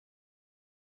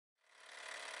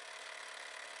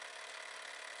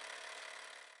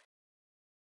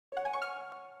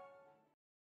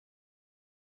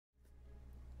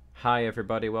Hi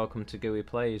everybody, welcome to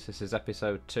GooeyPLAYS. This is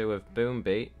episode 2 of Boom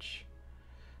Beach.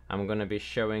 I'm going to be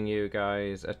showing you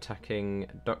guys attacking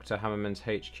Dr. Hammerman's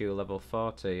HQ level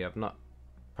 40. I've not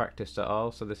practiced at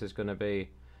all, so this is going to be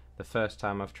the first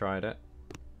time I've tried it.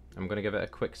 I'm going to give it a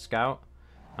quick scout.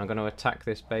 I'm going to attack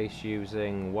this base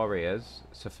using warriors.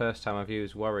 It's the first time I've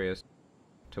used warriors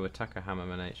to attack a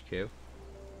Hammerman HQ.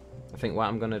 I think what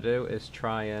I'm going to do is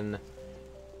try and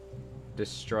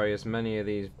destroy as many of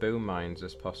these boom mines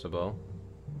as possible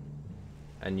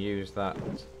and use that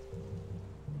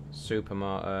super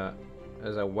mortar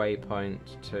as a waypoint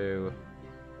to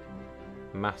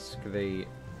mask the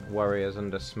warriors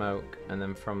under smoke, and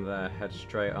then from there head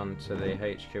straight onto the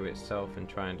HQ itself and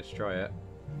try and destroy it.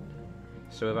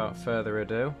 So without further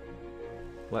ado,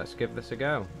 let's give this a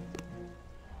go.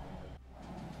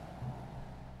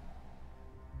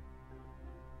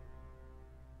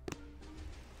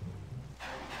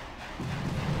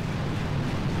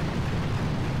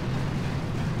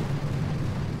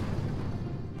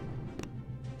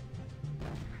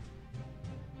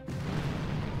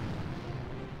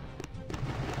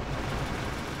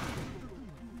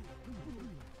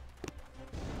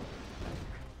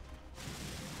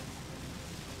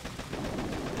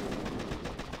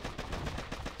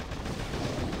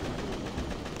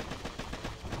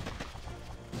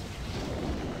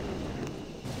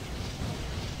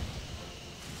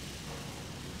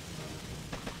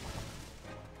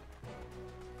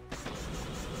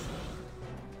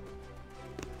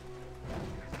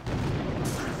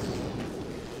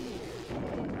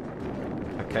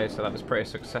 Okay, so that was pretty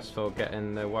successful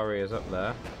getting the warriors up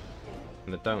there,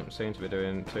 and they don't seem to be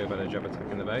doing too bad a job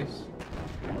attacking the base.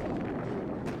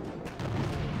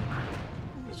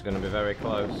 It's going to be very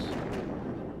close.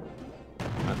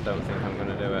 I don't think I'm going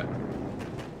to do it.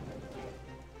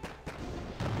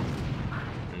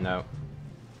 No.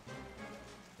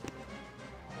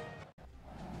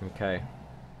 Okay,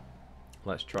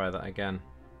 let's try that again.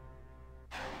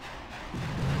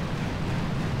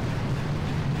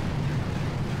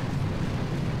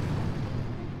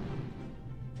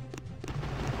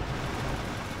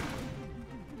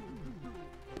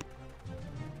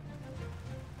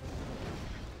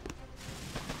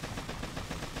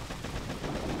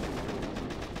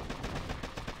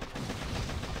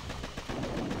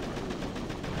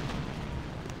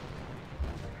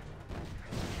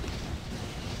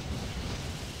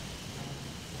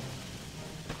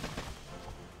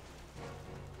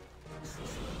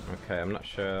 Okay, I'm not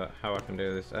sure how I can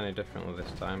do this any differently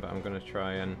this time, but I'm going to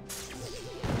try and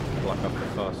block off the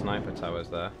 4 sniper towers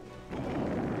there.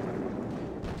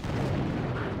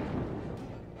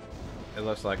 It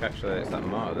looks like actually it's that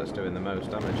mortar that's doing the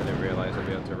most damage. I didn't realise I'd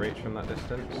be able to reach from that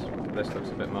distance. This looks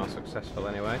a bit more successful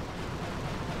anyway.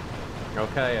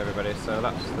 Okay everybody, so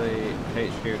that's the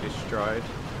HQ destroyed.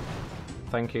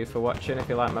 Thank you for watching. If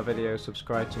you like my video,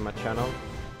 subscribe to my channel.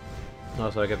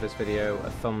 Also give this video a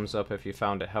thumbs up if you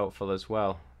found it helpful as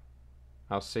well.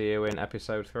 I'll see you in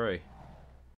episode 3.